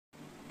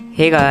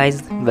Hey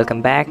guys,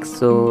 welcome back.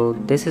 So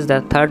this is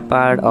the third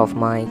part of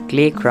my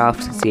clay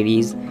crafts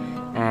series,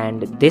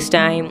 and this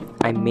time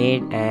I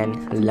made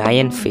an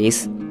lion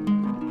face.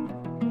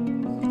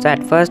 So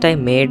at first I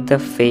made the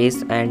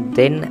face and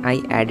then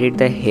I added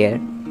the hair.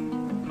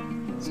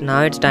 So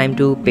now it's time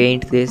to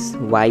paint this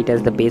white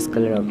as the base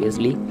color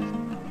obviously.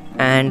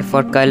 And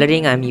for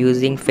coloring I'm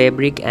using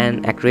fabric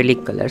and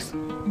acrylic colors.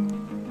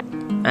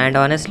 And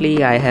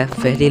honestly I have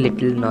very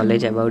little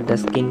knowledge about the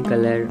skin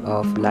color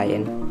of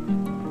lion.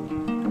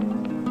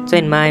 So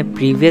in my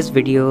previous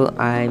video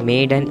I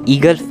made an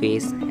eagle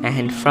face,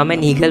 and from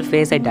an eagle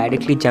face I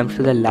directly jumped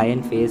to the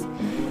lion face,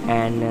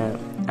 and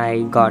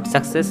I got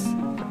success,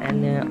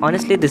 and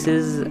honestly this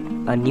is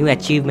a new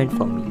achievement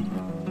for me.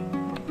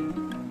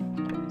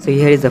 So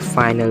here is the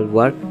final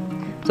work.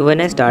 So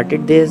when I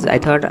started this I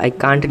thought I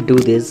can't do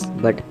this,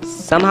 but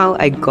somehow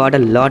I got a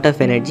lot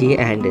of energy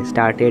and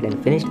started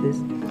and finished this.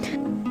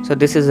 So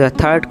this is the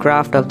third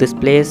craft of this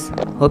place.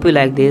 Hope you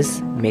like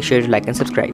this. Make sure to like and subscribe.